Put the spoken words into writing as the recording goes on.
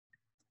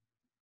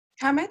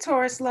Hi, my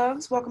Taurus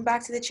loves. Welcome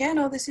back to the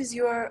channel. This is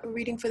your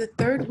reading for the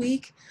third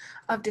week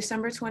of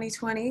December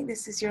 2020.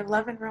 This is your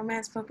love and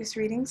romance focused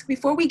readings.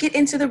 Before we get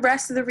into the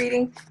rest of the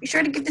reading, be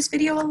sure to give this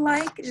video a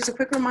like. Just a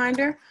quick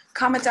reminder,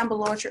 comment down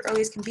below at your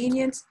earliest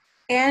convenience.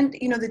 And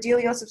you know the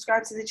deal, you'll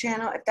subscribe to the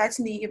channel. If that's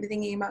something you're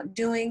thinking about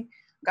doing,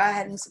 go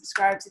ahead and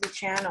subscribe to the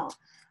channel.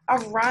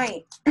 All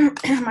right,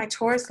 my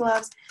Taurus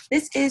loves.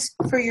 This is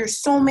for your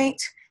soulmate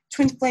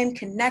twin flame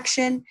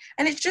connection,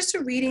 and it's just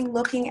a reading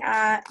looking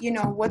at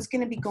what's going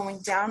to be going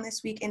down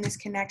this week in this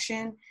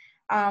connection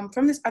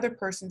from this other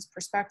person's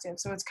perspective.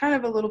 So it's kind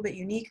of a little bit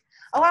unique.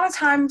 A lot of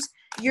times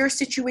your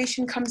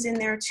situation comes in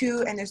there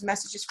too, and there's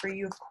messages for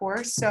you, of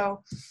course,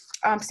 so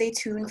stay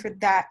tuned for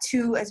that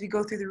too as we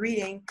go through the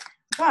reading,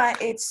 but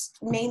it's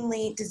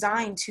mainly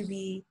designed to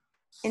be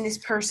in this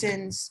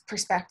person's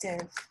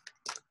perspective.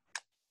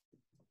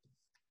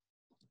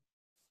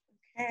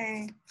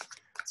 Okay,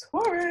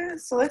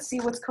 Taurus. So let's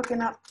see what's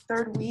cooking up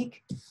third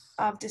week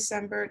of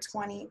December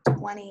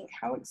 2020.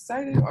 How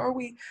excited are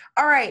we?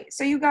 All right,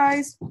 so you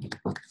guys,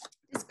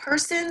 this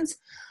person's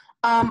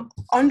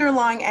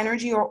underlying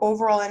energy or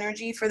overall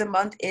energy for the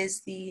month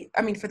is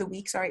for the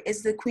week,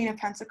 is the Queen of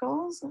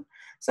Pentacles.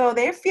 So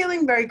they're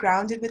feeling very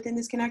grounded within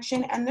this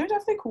connection, and they're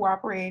definitely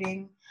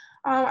cooperating.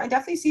 I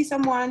definitely see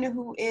someone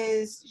who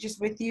is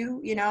just with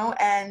you,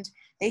 and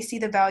they see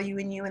the value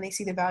in you and they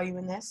see the value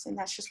in this, and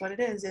that's just what it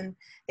is. And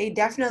they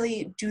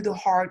definitely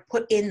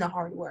put in the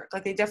hard work.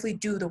 Like they definitely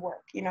do the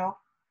work,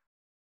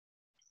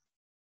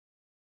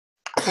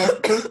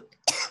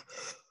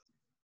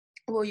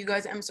 Well, you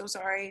guys, I'm so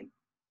sorry.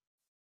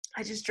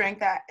 I just drank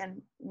that,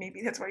 and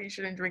maybe that's why you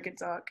shouldn't drink and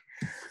talk.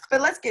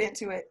 But let's get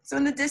into it. So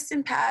in the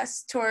distant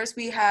past, Taurus,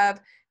 we have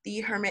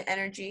the Hermit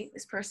energy.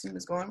 This person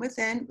was going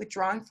within,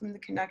 withdrawing from the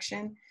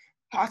connection,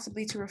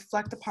 possibly to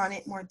reflect upon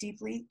it more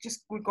deeply.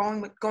 Just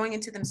going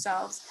into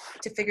themselves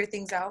to figure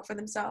things out for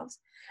themselves.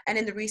 And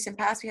in the recent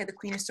past, we had the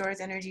Queen of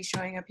Swords energy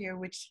showing up here,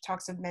 which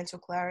talks of mental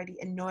clarity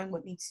and knowing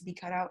what needs to be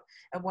cut out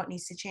and what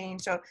needs to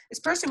change. So this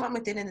person went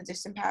within in the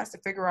distant past to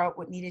figure out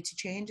what needed to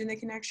change in the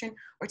connection,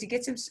 or to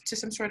get to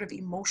some sort of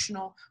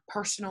emotional,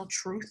 personal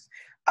truth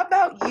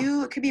about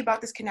you. It could be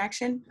about this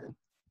connection.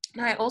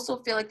 And I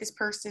also feel like this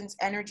person's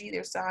energy,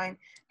 their sign,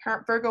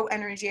 Virgo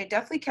energy. I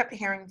definitely kept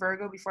hearing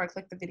Virgo before I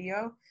clicked the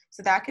video.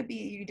 So that could be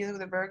you dealing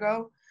with a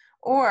Virgo,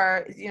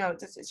 or,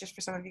 it's just for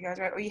some of you guys,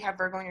 right? Or you have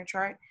Virgo in your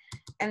chart.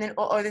 And then,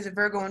 or there's a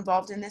Virgo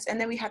involved in this. And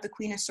then we have the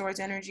Queen of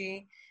Swords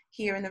energy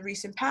here in the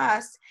recent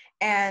past.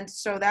 And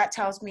so that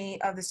tells me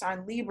of the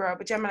sign Libra,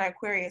 but Gemini,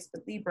 Aquarius,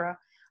 but Libra.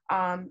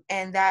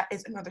 And that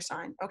is another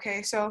sign.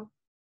 Okay, so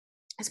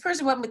this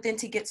person went within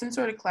to get some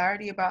sort of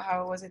clarity about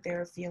how it was that they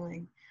were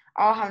feeling.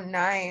 Oh, how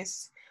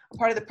nice.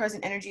 Part of the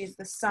present energy is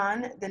the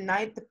Sun, the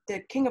Knight, the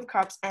King of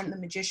Cups, and the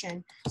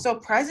Magician. So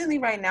presently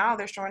right now,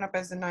 they're showing up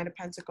as the Knight of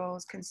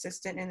Pentacles,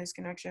 consistent in this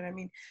connection. I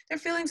mean, their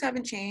feelings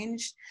haven't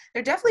changed.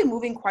 They're definitely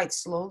moving quite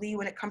slowly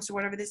when it comes to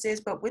whatever this is.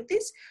 But with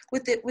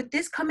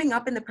this coming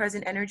up in the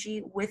present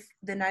energy with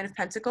the Knight of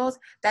Pentacles,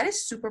 that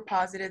is super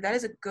positive. That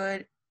is a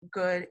good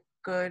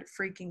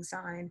freaking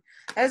sign.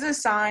 That is a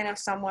sign of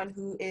someone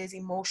who is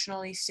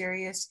emotionally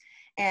serious,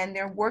 and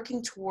they're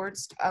working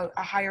towards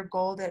a higher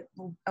goal that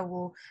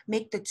will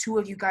make the two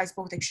of you guys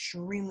both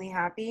extremely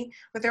happy,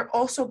 but they're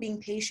also being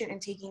patient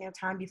and taking their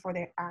time before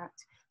they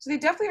act. So they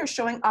definitely are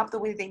showing up the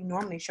way they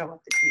normally show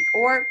up this week.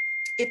 Or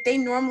if they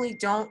normally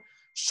don't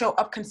show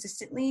up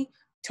consistently,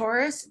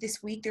 Taurus,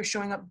 this week they're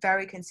showing up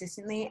very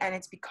consistently, and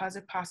it's because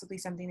of possibly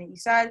something that you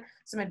said,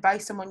 some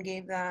advice someone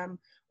gave them,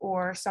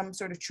 or some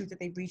sort of truth that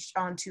they reach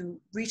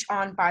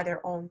on by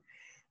their own.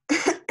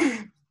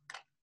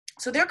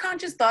 So their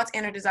conscious thoughts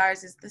and their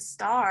desires is the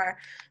Star.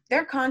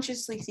 They're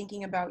consciously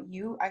thinking about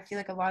you. I feel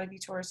like a lot of you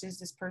Tauruses,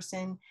 this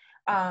person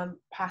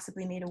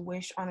possibly made a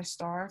wish on a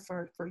star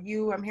for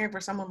you. I'm hearing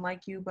for someone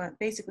like you, but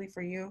basically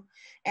for you.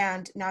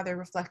 And now they're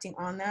reflecting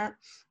on that.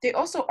 They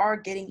also are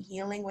getting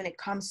healing when it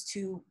comes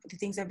to the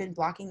things that have been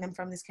blocking them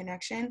from this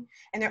connection.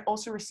 And they're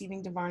also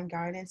receiving divine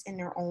guidance in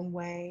their own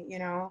way,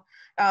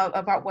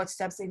 about what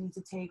steps they need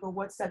to take, or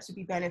what steps would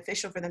be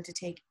beneficial for them to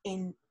take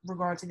in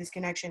regard to this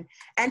connection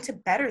and to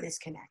better this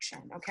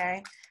connection.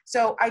 Okay,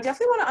 so I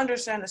definitely want to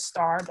understand the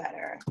Star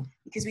better,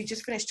 because we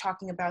just finished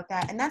talking about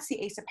that, and that's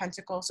the Ace of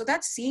Pentacles. So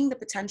that's seeing the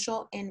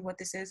potential in what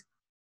this is.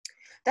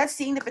 That's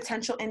seeing the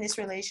potential in this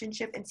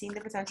relationship and seeing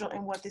the potential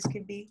in what this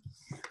could be.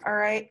 All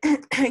right,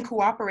 and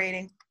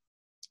cooperating.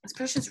 This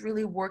person's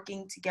really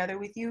working together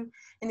with you,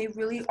 and they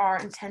really are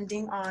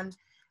intending on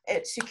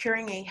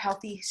securing a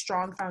healthy,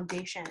 strong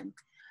foundation.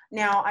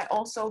 Now, I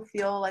also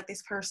feel like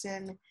this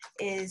person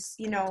is,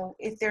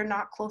 if they're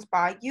not close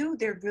by you,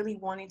 they're really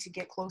wanting to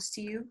get close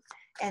to you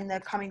in the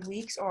coming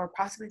weeks, or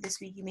possibly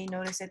this week. You may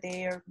notice that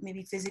they are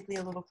maybe physically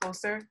a little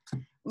closer.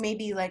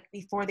 Maybe like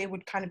before they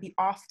would kind of be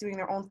off doing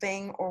their own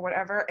thing or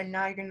whatever, and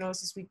now you're going to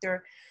notice this week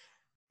they're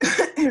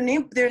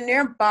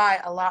nearby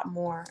a lot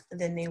more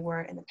than they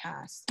were in the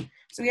past.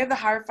 So we have the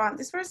Hierophant.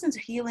 This person's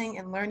healing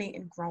and learning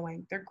and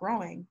growing. They're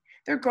growing.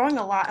 they're growing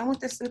a lot. And with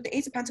the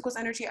Ace of Pentacles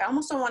energy, I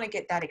almost don't want to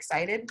get that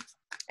excited.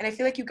 And I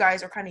feel like you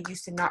guys are kind of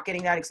used to not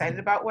getting that excited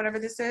about whatever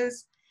this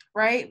is,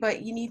 right?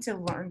 But you need to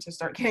learn to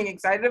start getting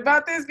excited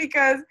about this,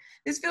 because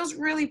this feels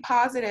really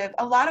positive.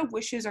 A lot of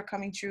wishes are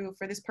coming true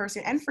for this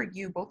person and for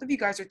you. Both of you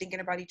guys are thinking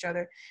about each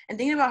other and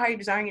thinking about how you're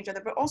desiring each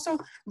other, but also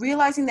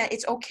realizing that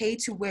it's okay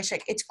to wish.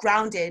 Like, it's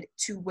grounded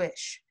to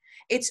wish.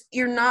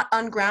 You're not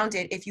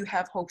ungrounded if you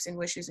have hopes and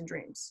wishes and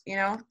dreams, you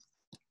know?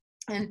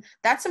 And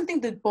that's something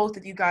that both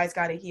of you guys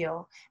got to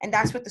heal. And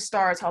that's what the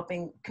star is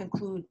helping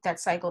conclude that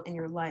cycle in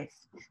your life.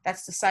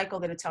 That's the cycle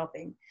that it's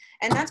helping.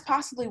 And that's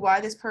possibly why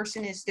this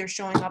person they're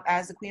showing up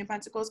as the Queen of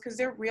Pentacles, because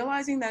they're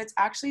realizing that it's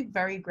actually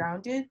very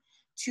grounded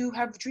to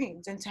have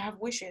dreams and to have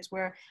wishes,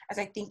 where, as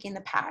I think in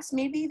the past,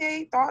 maybe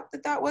they thought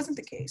that that wasn't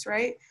the case,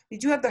 right? We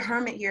do have the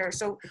Hermit here,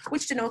 so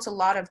which denotes a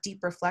lot of deep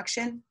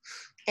reflection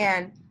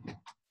and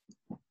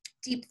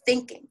deep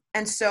thinking.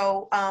 And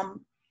so,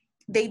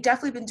 they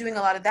definitely been doing a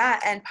lot of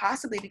that, and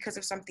possibly because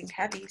of something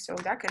heavy. So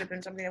that could have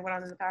been something that went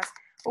on in the past,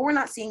 but we're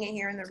not seeing it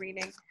here in the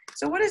reading.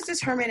 So what is this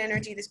Hermit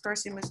energy this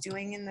person was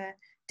doing in the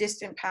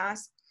distant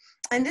past?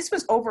 And this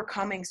was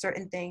overcoming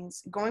certain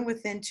things, going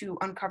within to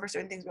uncover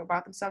certain things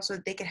about themselves so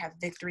that they could have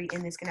victory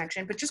in this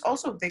connection, but just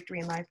also victory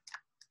in life.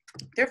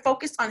 They're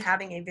focused on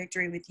having a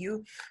victory with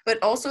you, but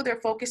also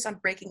they're focused on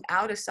breaking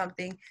out of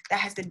something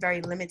that has been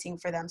very limiting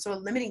for them. So a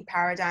limiting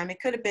paradigm, it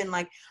could have been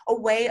like a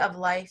way of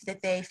life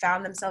that they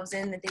found themselves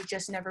in that they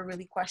just never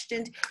really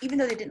questioned. Even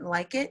though they didn't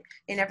like it,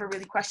 they never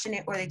really questioned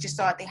it, or they just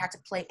thought they had to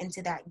play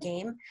into that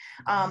game.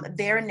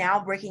 They're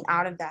now breaking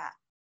out of that.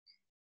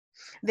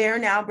 They're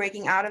now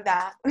breaking out of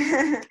that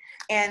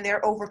and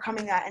they're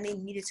overcoming that, and they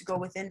needed to go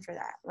within for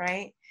that,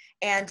 right?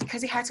 And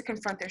because they had to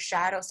confront their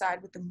shadow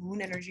side with the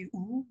moon energy,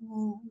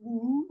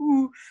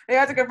 they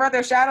had to confront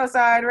their shadow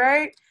side,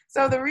 right?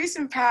 So the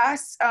recent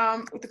past,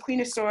 with the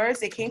Queen of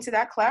Swords, they came to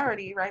that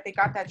clarity, right? They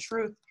got that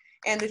truth.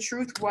 And the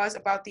truth was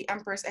about the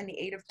Empress and the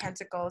Eight of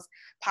Pentacles,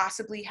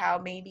 possibly how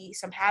maybe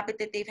some habit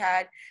that they've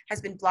had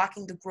has been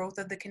blocking the growth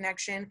of the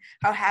connection,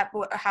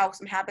 how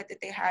some habit that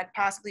they had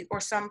possibly, or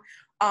some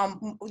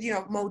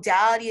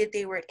modality that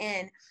they were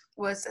in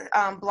was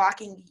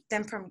blocking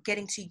them from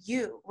getting to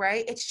you,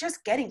 right? It's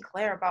just getting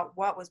clear about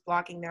what was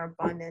blocking their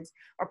abundance,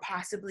 or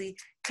possibly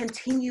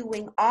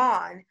continuing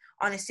on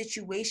a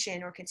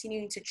situation, or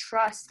continuing to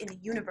trust in the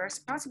universe.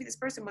 Possibly this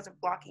person wasn't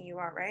blocking you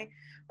out, right?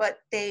 But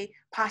they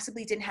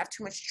possibly didn't have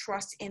too much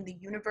trust in the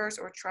universe,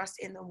 or trust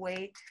in the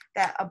way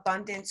that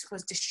abundance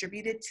was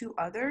distributed to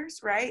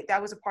others, right?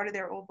 That was a part of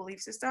their old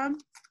belief system.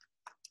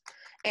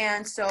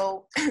 And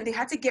so they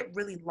had to get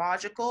really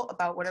logical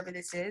about whatever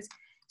this is,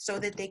 so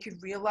that they could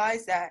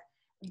realize that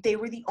they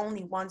were the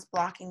only ones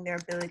blocking their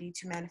ability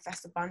to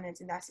manifest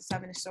abundance. And that's the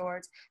Seven of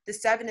Swords. The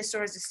Seven of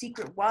Swords, the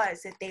secret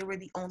was that they were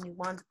the only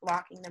ones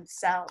blocking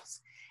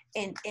themselves.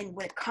 And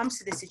when it comes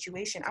to this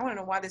situation, I want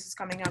to know why this is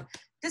coming up.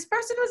 This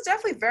person was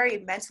definitely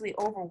very mentally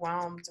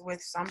overwhelmed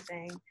with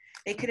something.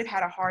 They could have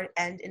had a hard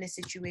end in a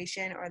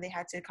situation, or they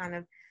had to kind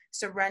of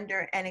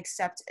surrender and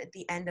accept at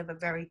the end of a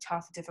very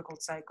tough,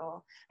 difficult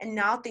cycle. And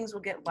now things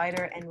will get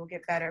lighter and will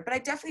get better. But I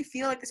definitely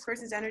feel like this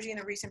person's energy in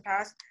the recent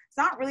past, it's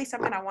not really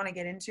something I want to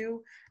get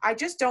into. I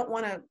just don't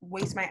want to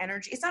waste my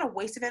energy. It's not a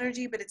waste of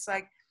energy, but it's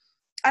like,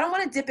 I don't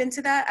want to dip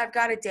into that. I've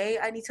got a day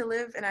I need to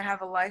live, and I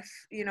have a life,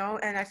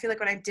 and I feel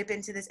like when I dip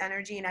into this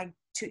energy and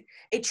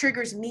it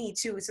triggers me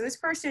too. So this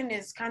person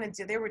is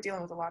they were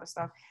dealing with a lot of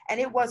stuff, and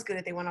it was good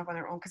that they went off on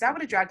their own, because that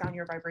would have dragged down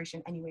your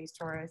vibration anyways,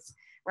 Taurus,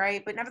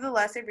 right? But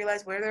nevertheless, they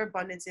realized where their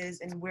abundance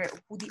is and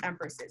who the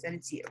Empress is, and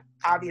it's you.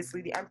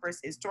 Obviously, the Empress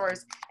is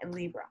Taurus and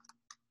Libra.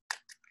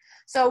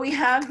 So we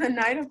have the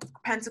Knight of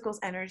Pentacles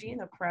energy in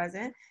the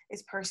present.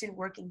 This person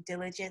working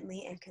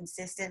diligently and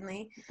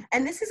consistently.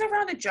 And this is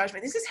around a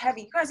judgment. This is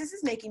heavy. You guys, this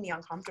is making me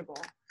uncomfortable,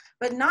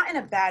 but not in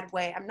a bad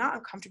way. I'm not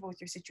uncomfortable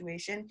with your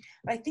situation,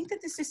 but I think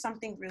that this is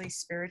something really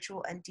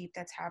spiritual and deep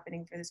that's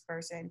happening for this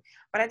person.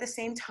 But at the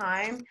same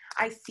time,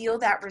 I feel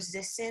that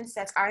resistance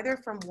that's either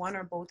from one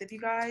or both of you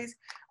guys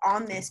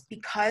on this,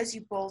 because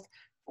both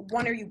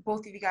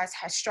of you guys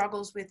has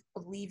struggles with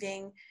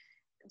believing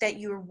that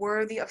you're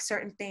worthy of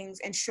certain things,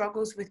 and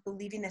struggles with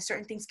believing that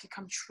certain things can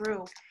come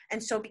true.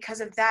 And so because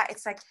of that,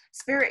 it's like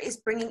spirit is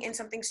bringing in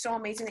something so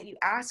amazing that you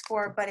ask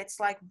for, but it's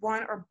like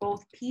one or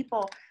both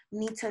people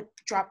need to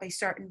drop a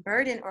certain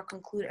burden or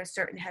conclude a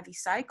certain heavy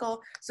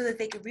cycle, so that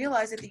they can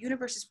realize that the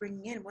universe is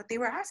bringing in what they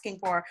were asking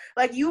for.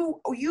 Like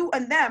you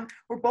and them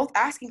were both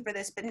asking for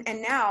this,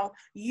 and now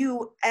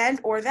you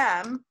and or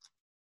them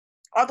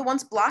are the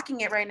ones blocking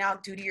it right now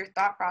due to your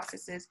thought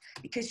processes,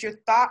 because your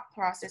thought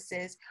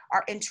processes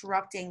are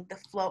interrupting the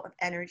flow of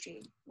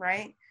energy,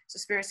 right? So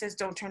Spirit says,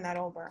 don't turn that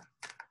over.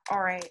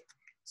 All right.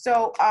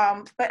 So,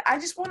 but I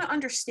just want to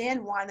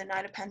understand why the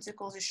Knight of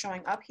Pentacles is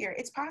showing up here.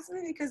 It's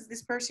possibly because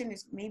this person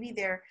is maybe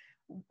they're,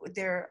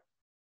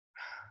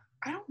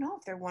 I don't know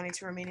if they're wanting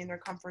to remain in their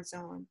comfort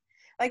zone.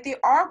 Like they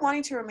are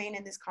wanting to remain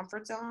in this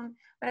comfort zone,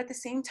 but at the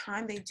same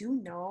time, they do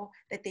know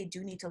that they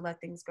do need to let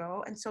things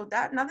go. And so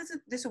that now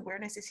this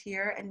awareness is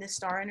here, and this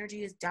star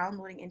energy is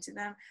downloading into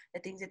them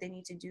the things that they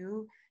need to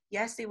do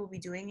yes, they will be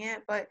doing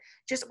it, but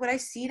just what I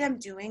see them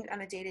doing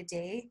on a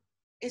day-to-day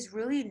is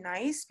really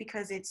nice,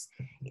 because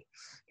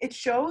it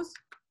shows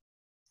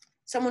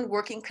someone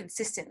working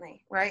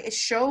consistently, right? It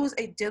shows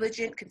a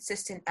diligent,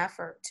 consistent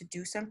effort to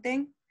do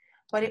something,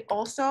 but it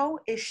also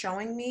is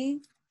showing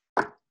me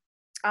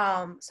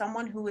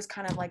someone who is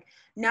kind of like,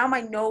 now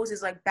my nose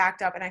is like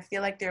backed up and I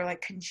feel like they're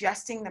like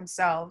congesting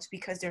themselves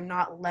because they're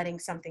not letting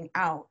something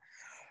out,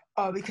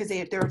 because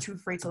they're too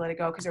afraid to let it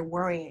go because they're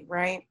worrying,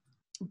 right?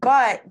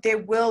 But they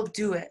will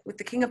do it. With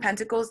the King of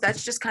Pentacles,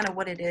 that's just kind of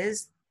what it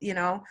is. You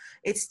know,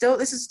 this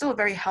is still a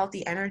very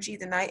healthy energy.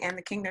 The Knight and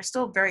the King, they're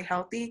still very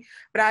healthy.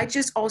 But I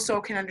just also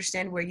can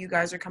understand where you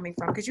guys are coming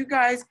from, because you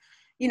guys,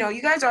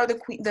 you guys are the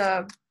queen,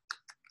 the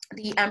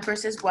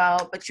Empress as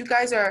well, but you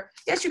guys are,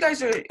 yes, you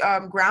guys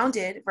are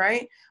grounded,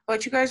 right?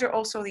 But you guys are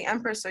also the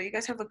Empress, so you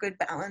guys have a good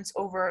balance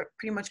over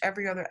pretty much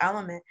every other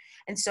element.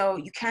 And so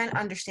you can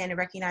understand and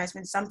recognize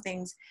when some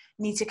things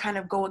need to kind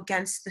of go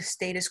against the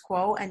status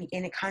quo, and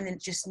it kind of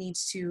just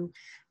needs to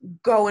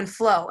go and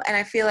flow. And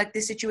I feel like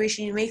this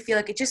situation, you may feel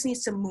like it just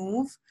needs to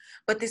move,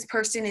 but this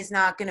person is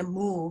not going to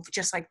move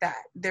just like that.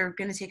 They're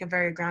going to take a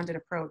very grounded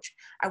approach.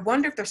 I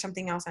wonder if there's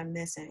something else I'm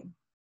missing.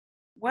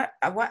 What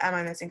am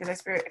I missing? Because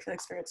I feel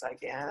like Spirit's like,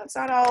 yeah, that's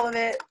not all of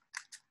it.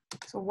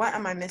 So what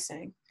am I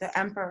missing? The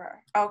Emperor.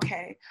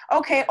 Okay.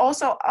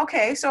 Also,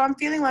 so I'm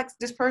feeling like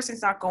this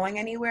person's not going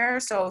anywhere.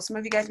 So some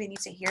of you guys may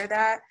need to hear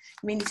that.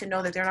 You may need to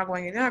know that they're not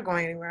going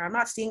anywhere. I'm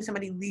not seeing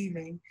somebody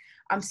leaving.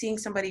 I'm seeing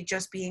somebody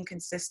just being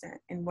consistent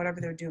in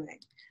whatever they're doing.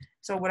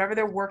 So whatever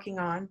they're working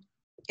on,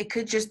 it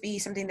could just be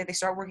something that they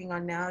start working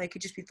on now. They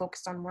could just be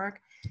focused on work.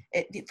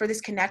 For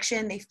this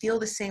connection, they feel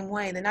the same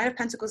way. The Knight of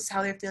Pentacles is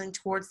how they're feeling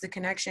towards the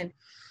connection.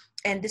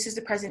 And this is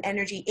the present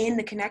energy in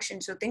the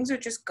connection. So things are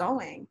just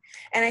going.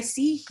 And I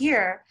see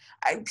here,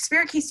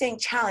 Spirit keeps saying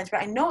challenge,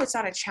 but I know it's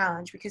not a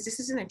challenge because this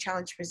isn't a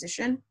challenge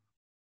position.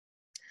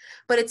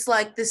 But it's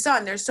like the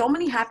Sun. There's so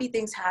many happy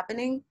things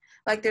happening.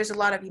 Like there's a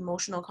lot of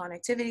emotional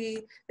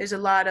connectivity. There's a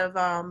lot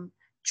of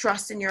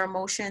trust in your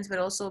emotions, but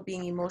also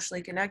being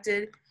emotionally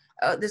connected.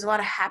 There's a lot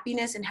of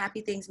happiness and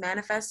happy things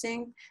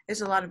manifesting.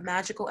 There's a lot of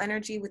magical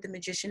energy with the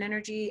Magician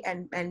energy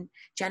and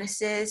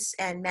Genesis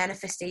and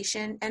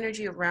manifestation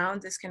energy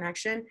around this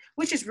connection,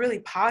 which is really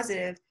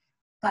positive.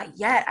 But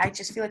yet, I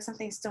just feel like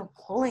something's still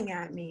pulling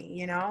at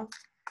me,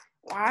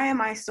 Why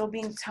am I still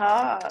being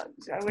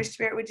tugged? I wish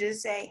Spirit would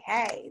just say,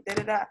 hey,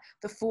 da-da-da,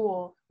 the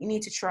Fool, you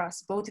need to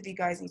trust. Both of you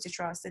guys need to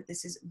trust that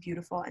this is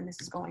beautiful and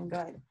this is going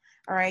good.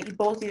 All right? You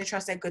both need to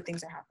trust that good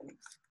things are happening.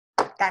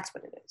 That's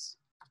what it is.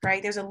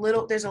 Right? There's a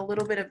little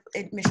bit of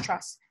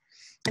mistrust.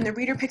 And the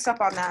reader picks up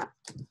on that.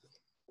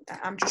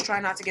 I'm just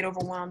trying not to get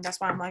overwhelmed.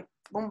 That's why I'm like,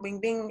 boom, bing,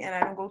 bing. And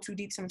I don't go too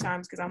deep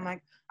sometimes because I'm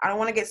like, I don't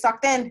want to get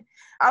sucked in.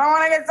 All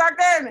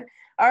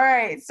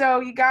right. So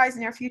you guys,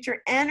 near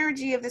future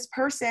energy of this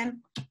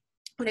person,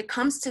 when it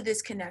comes to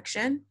this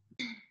connection,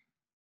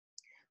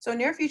 so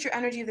near future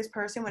energy of this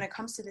person, when it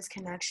comes to this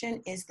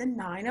connection, is the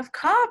 9 of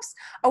Cups.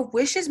 A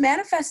wish is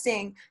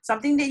manifesting.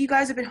 Something that you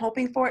guys have been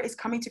hoping for is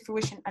coming to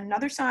fruition.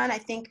 Another sign, I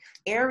think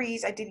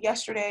Aries, I did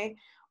yesterday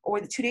or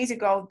 2 days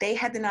ago, they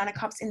had the 9 of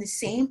Cups in the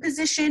same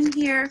position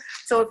here.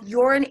 So if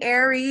you're an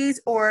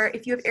Aries, or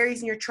if you have Aries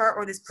in your chart,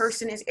 or this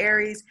person is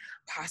Aries,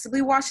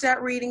 possibly watch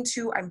that reading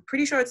too. I'm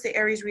pretty sure it's the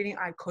Aries reading.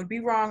 I could be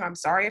wrong. I'm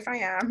sorry if I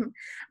am.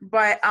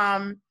 But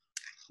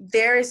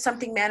there is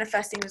something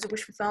manifesting. There's a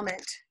wish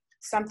fulfillment.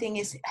 Something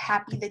is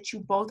happy that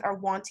you both are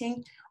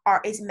wanting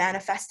is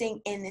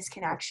manifesting in this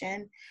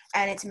connection,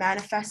 and it's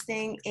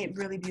manifesting it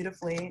really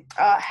beautifully.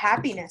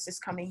 Happiness is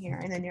coming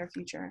here in the near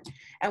future.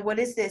 And what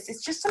is this?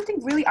 It's just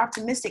something really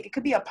optimistic. It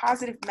could be a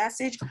positive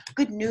message,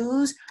 good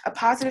news, a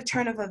positive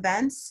turn of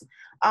events.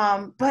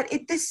 But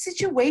this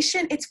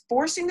situation, it's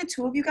forcing the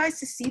two of you guys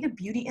to see the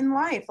beauty in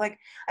life. Like,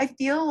 I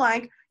feel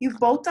like you've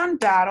both done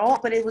battle,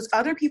 but it was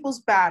other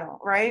people's battle,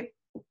 right?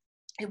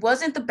 It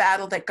wasn't the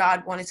battle that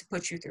God wanted to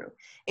put you through.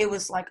 It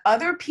was like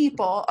other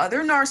people,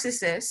 other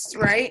narcissists,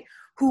 right,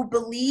 who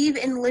believe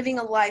in living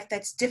a life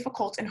that's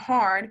difficult and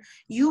hard.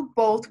 You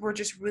both were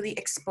just really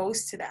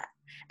exposed to that.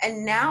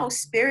 And now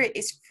Spirit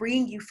is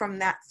freeing you from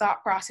that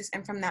thought process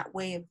and from that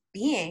way of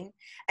being.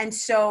 And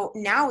so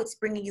now it's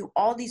bringing you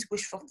all these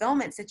wish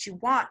fulfillments that you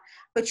want,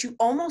 but you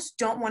almost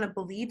don't want to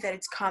believe that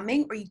it's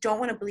coming, or you don't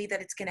want to believe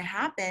that it's going to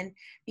happen,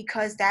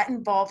 because that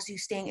involves you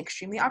staying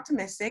extremely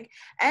optimistic.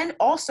 And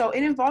also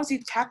it involves you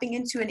tapping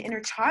into an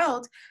inner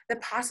child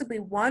that possibly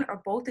one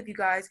or both of you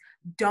guys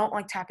don't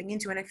like tapping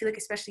into. And I feel like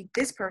especially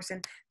this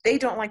person, they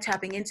don't like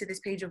tapping into this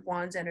Page of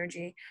Wands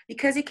energy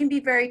because it can be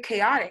very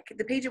chaotic.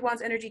 The Page of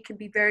Wands energy can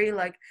be very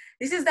like,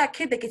 this is that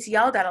kid that gets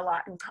yelled at a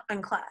lot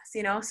in class,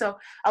 So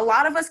a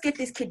lot of us get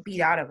this kid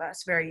beat out of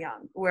us very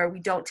young, where we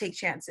don't take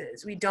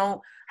chances. We don't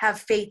have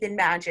faith in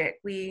magic.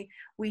 We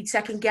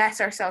second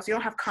guess ourselves. We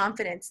don't have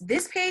confidence.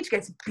 This page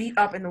gets beat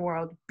up in the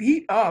world,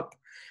 beat up.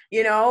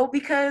 you know,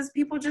 because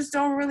people just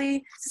don't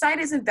really,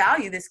 society doesn't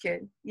value this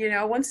kid. You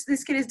know, once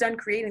this kid is done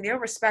creating, they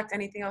don't respect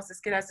anything else this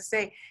kid has to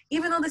say.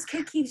 Even though this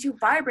kid keeps you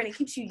vibrant, it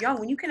keeps you young.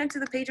 When you connect to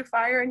the page of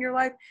fire in your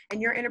life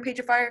and your inner page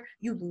of fire,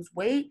 you lose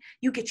weight,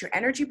 you get your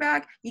energy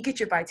back, you get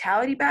your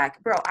vitality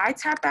back. Bro, I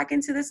tapped back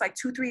into this like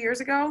 2-3 years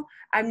ago.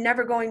 I'm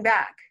never going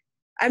back.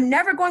 I'm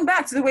never going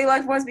back to the way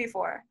life was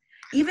before.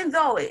 Even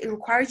though it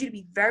requires you to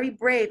be very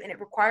brave, and it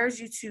requires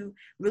you to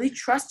really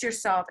trust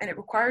yourself, and it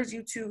requires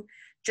you to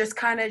just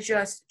kind of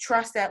just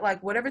trust that,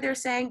 like, whatever they're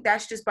saying,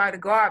 that's just by the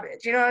garbage.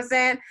 You know what I'm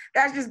saying?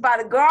 That's just by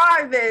the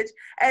garbage.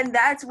 And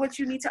that's what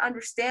you need to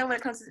understand when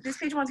it comes to this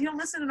page one. He don't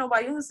listen to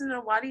nobody. He don't listen to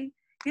nobody.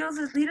 He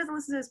doesn't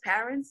listen to his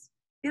parents.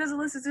 He doesn't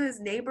listen to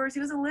his neighbors. He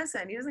doesn't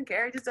listen. He doesn't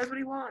care. He just does what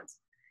he wants.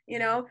 You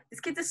know, this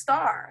kid's a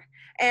star.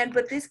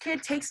 But this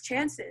kid takes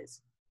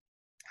chances.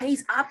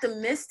 He's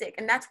optimistic,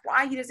 and that's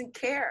why he doesn't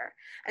care.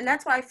 And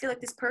that's why I feel like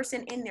this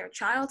person in their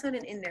childhood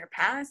and in their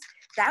past,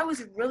 that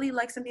was really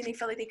like something they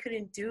felt like they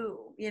couldn't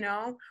do, you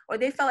know, or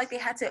they felt like they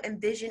had to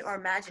envision or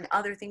imagine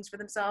other things for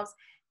themselves,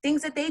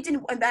 things that they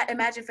didn't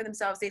imagine for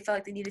themselves. They felt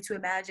like they needed to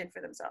imagine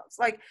for themselves.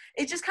 Like,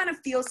 it just kind of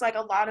feels like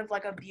a lot of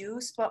like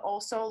abuse, but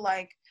also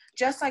like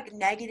just like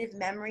negative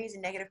memories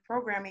and negative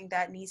programming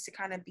that needs to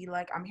kind of be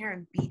like, I'm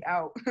hearing beat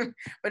out,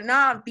 but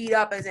not beat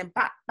up as in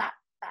bop, bop,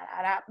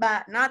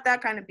 not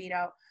that kind of beat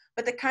out,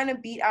 but the kind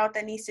of beat out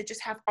that needs to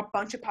just have a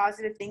bunch of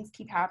positive things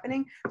keep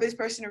happening for this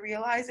person to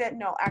realize that,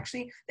 no,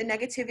 actually, the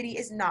negativity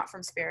is not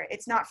from spirit.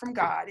 It's not from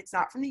God. It's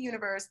not from the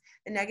universe.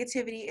 The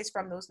negativity is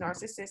from those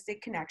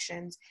narcissistic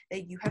connections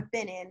that you have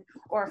been in,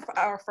 or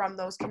from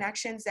those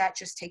connections that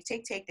just take.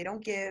 They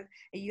don't give,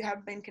 and you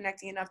haven't been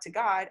connecting enough to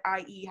God,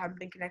 i.e. haven't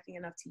been connecting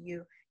enough to you.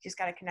 You just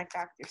got to connect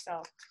back with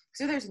yourself.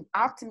 So there's an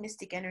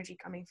optimistic energy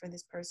coming for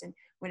this person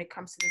when it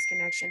comes to this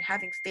connection,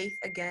 having faith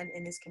again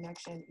in this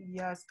connection.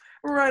 Yes,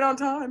 right on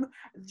time,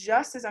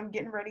 just as I'm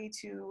getting ready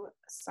to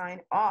sign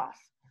off.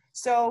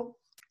 So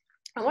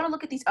I want to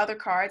look at these other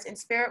cards, and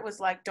Spirit was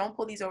like, don't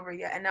pull these over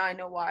yet. And now I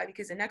know why,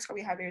 because the next card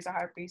we have here is a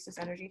High Priestess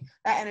energy.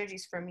 That energy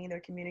is for me.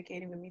 They're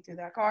communicating with me through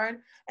that card,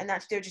 and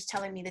they're just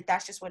telling me that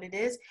that's just what it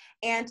is.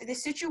 And the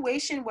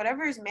situation,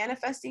 whatever is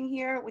manifesting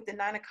here with the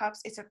Nine of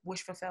Cups, it's a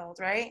wish fulfilled,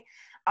 right?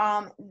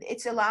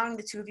 It's allowing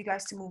the two of you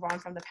guys to move on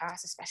from the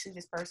past, especially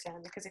this person,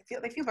 because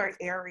they feel very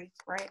airy,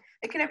 right?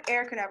 They could have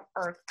air, could have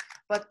earth,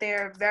 but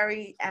they're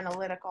very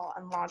analytical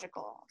and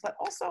logical, but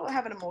also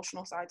have an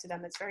emotional side to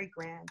them that's very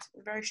grand,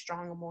 a very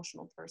strong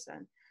emotional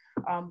person.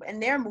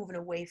 And they're moving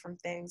away from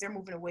things. They're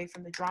moving away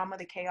from the drama,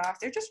 the chaos.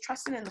 They're just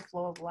trusting in the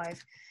flow of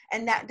life.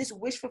 And that this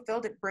wish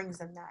fulfilled, it brings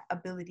them that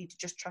ability to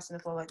just trust in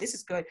the flow of life. This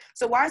is good.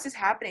 So why is this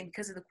happening?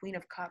 Because of the Queen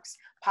of Cups.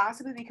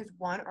 Possibly because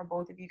one or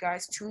both of you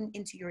guys tune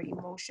into your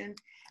emotions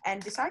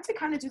and decide to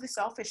kind of do the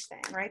selfish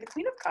thing, right? The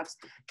Queen of Cups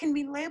can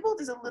be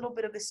labeled as a little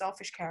bit of the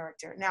selfish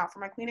character. Now, for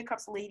my Queen of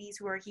Cups ladies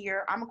who are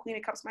here, I'm a Queen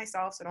of Cups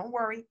myself, so don't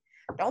worry.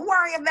 Don't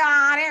worry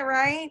about it,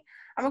 right?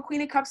 I'm a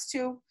Queen of Cups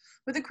too.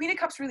 But the Queen of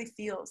Cups really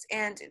feels.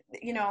 And,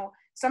 you know,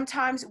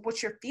 sometimes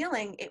what you're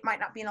feeling, it might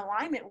not be in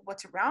alignment with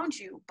what's around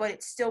you, but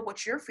it's still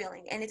what you're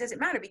feeling. And it doesn't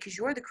matter because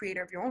you're the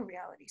creator of your own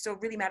reality. So it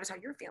really matters how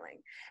you're feeling.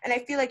 And I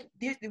feel like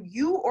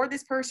you or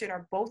this person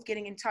are both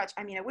getting in touch.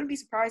 I mean, I wouldn't be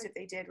surprised if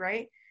they did,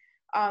 right?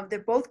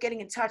 They're both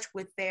getting in touch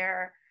with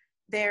their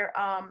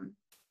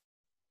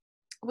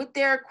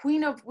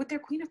Queen of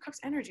Cups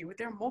energy, with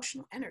their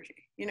emotional energy,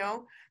 you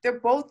know?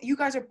 You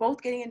guys are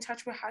both getting in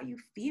touch with how you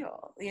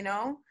feel, you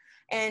know?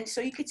 And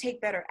so you could take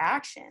better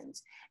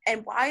actions.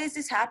 And why is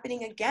this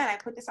happening again? I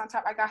put this on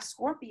top. I got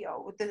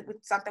Scorpio with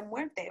Santa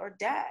Muerte, or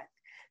death.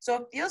 So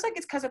it feels like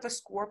it's because of a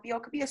Scorpio.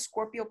 It could be a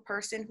Scorpio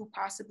person who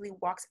possibly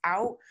walks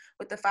out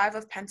with the Five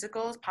of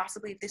Pentacles.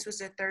 Possibly if this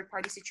was a third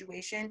party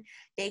situation,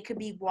 they could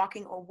be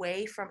walking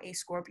away from a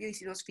Scorpio. You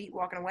see those feet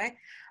walking away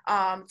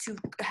to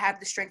have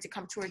the strength to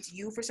come towards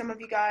you for some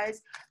of you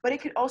guys. But it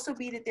could also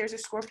be that there's a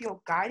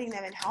Scorpio guiding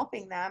them and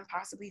helping them,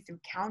 possibly through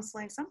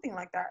counseling, something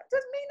like that.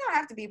 It may not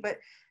have to be, but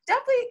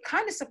definitely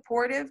kind of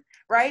supportive,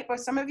 right? But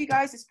some of you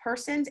guys, this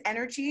person's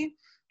energy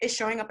is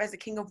showing up as the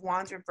King of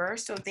Wands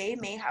reversed, so they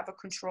may have a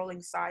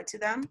controlling side to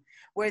them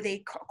where they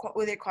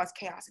cause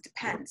chaos. It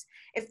depends.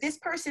 If this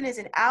person is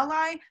an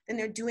ally, then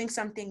they're doing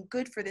something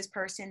good for this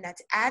person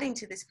that's adding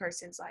to this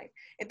person's life.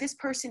 If this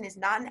person is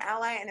not an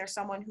ally and they're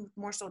someone who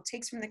more so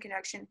takes from the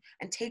connection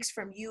and takes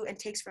from you and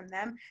takes from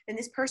them, then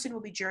this person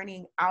will be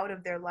journeying out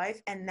of their life,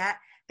 and that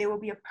there will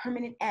be a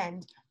permanent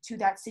end to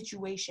that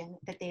situation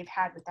that they've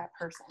had with that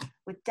person.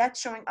 With death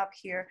showing up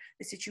here,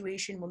 the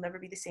situation will never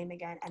be the same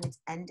again, and it's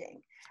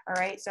ending. All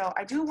right, so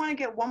I do want to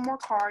get one more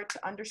card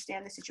to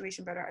understand the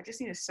situation better. I just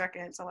need a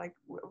second. So like,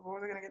 what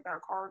are we gonna get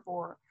that card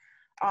for?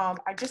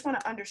 I just want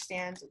to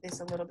understand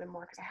this a little bit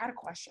more because I had a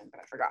question, but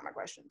I forgot my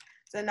question.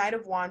 So the Knight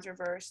of Wands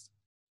reversed.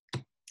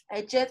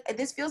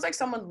 This feels like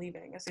someone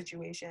leaving a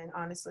situation.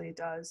 Honestly, it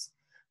does.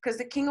 Because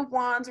the King of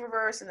Wands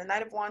reverse and the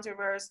Knight of Wands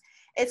reverse,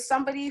 it's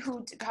somebody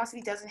who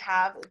possibly doesn't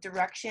have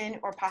direction,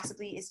 or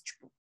possibly is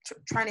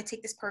trying to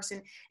take this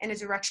person in a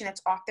direction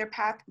that's off their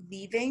path,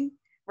 leaving,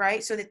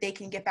 right? So that they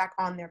can get back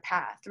on their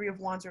path. 3 of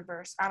Wands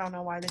reversed. I don't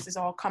know why this is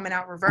all coming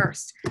out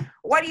reversed.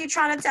 What are you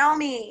trying to tell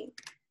me?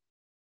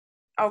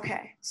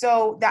 Okay,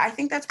 so I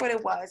think that's what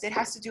it was. It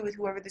has to do with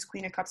whoever this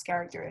Queen of Cups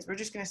character is. We're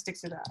just going to stick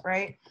to that,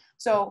 right?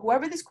 So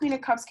whoever this Queen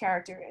of Cups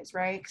character is,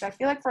 right? Because I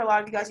feel like for a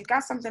lot of you guys, you've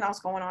got something else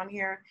going on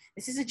here.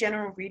 This is a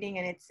general reading,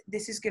 and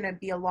this is going to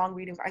be a long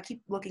reading. I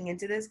keep looking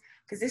into this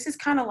because this is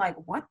kind of like,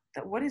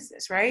 what is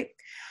this, right?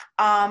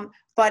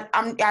 But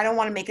I don't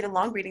want to make it a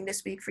long reading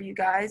this week for you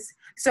guys.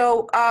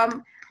 So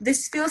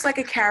this feels like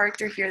a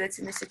character here that's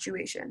in this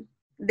situation.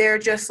 They're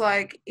just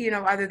like, you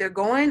know, either they're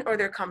going or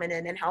they're coming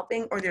in and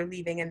helping, or they're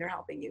leaving and they're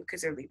helping you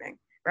because they're leaving,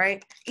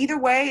 right? Either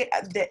way,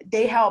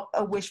 they help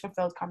a wish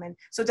fulfilled come in.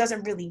 So it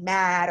doesn't really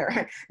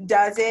matter,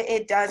 does it?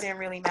 It doesn't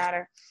really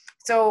matter.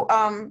 So,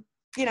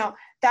 you know,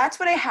 that's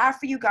what I have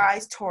for you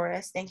guys,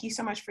 Taurus. Thank you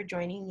so much for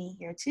joining me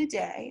here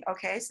today.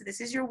 Okay, so this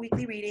is your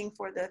weekly reading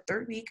for the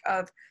 3rd week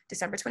of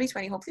December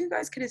 2020. Hopefully you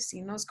guys could have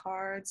seen those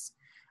cards.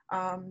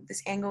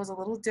 This angle is a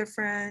little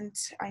different.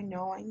 I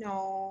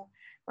know.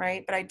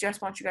 Right? But I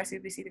just want you guys to be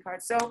able to see the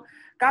cards. So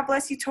God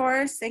bless you,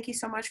 Taurus. Thank you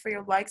so much for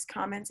your likes,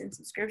 comments, and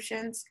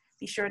subscriptions.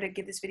 Be sure to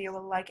give this video a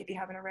like if you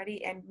haven't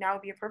already. And now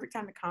would be a perfect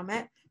time to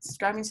comment.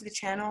 Subscribing to the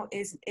channel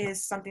is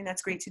something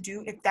that's great to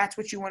do. If that's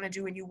what you want to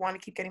do and you want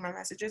to keep getting my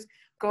messages,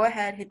 go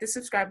ahead, hit the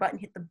subscribe button,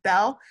 hit the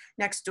bell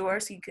next door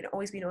so you can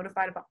always be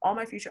notified about all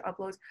my future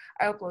uploads.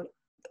 I upload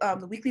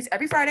the weeklies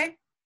every Friday,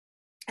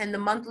 and the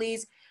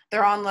monthlies,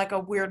 they're on like a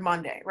weird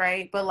Monday,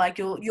 right? But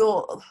like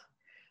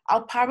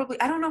I'll probably,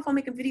 I don't know if I'll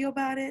make a video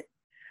about it,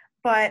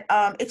 but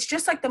it's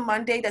just like the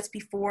Monday that's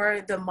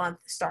before the month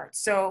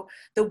starts. So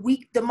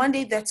the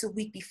Monday that's a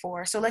week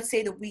before. So let's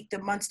say the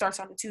month starts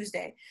on a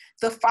Tuesday.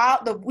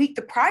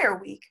 The prior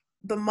week,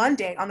 the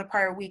Monday on the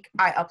prior week,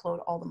 I upload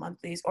all the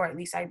monthlies, or at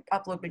least I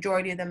upload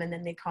majority of them, and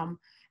then they come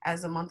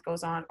as the month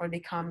goes on, or they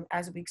come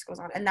as the weeks goes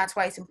on. And that's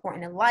why it's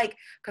important to like,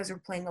 because we're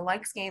playing a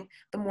likes game.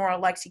 The more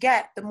likes you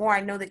get, the more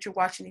I know that you're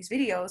watching these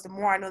videos, the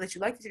more I know that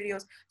you like these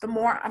videos, the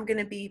more I'm going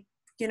to be,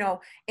 you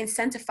know,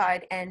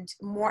 incentivized and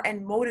more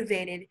and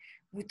motivated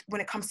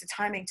when it comes to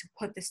timing to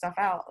put this stuff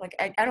out. Like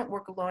I don't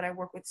work alone. I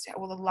work with a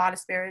lot of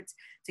spirits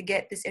to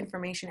get this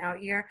information out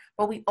here,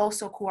 but we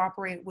also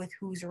cooperate with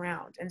who's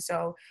around. And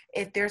so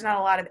if there's not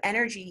a lot of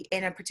energy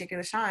in a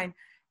particular sign,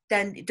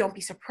 then don't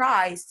be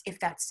surprised if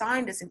that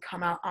sign doesn't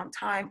come out on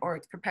time, or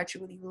it's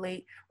perpetually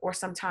late, or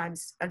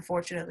sometimes,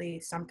 unfortunately,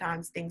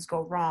 sometimes things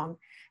go wrong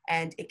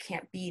and it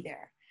can't be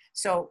there.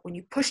 So when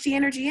you push the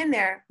energy in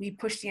there, we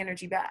push the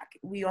energy back.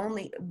 We're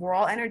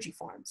all energy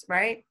forms,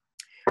 right?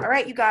 All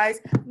right, you guys.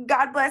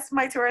 God bless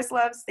my Taurus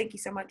loves. Thank you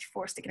so much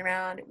for sticking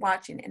around,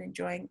 watching, and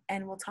enjoying.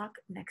 And we'll talk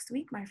next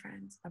week, my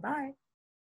friends. Bye-bye.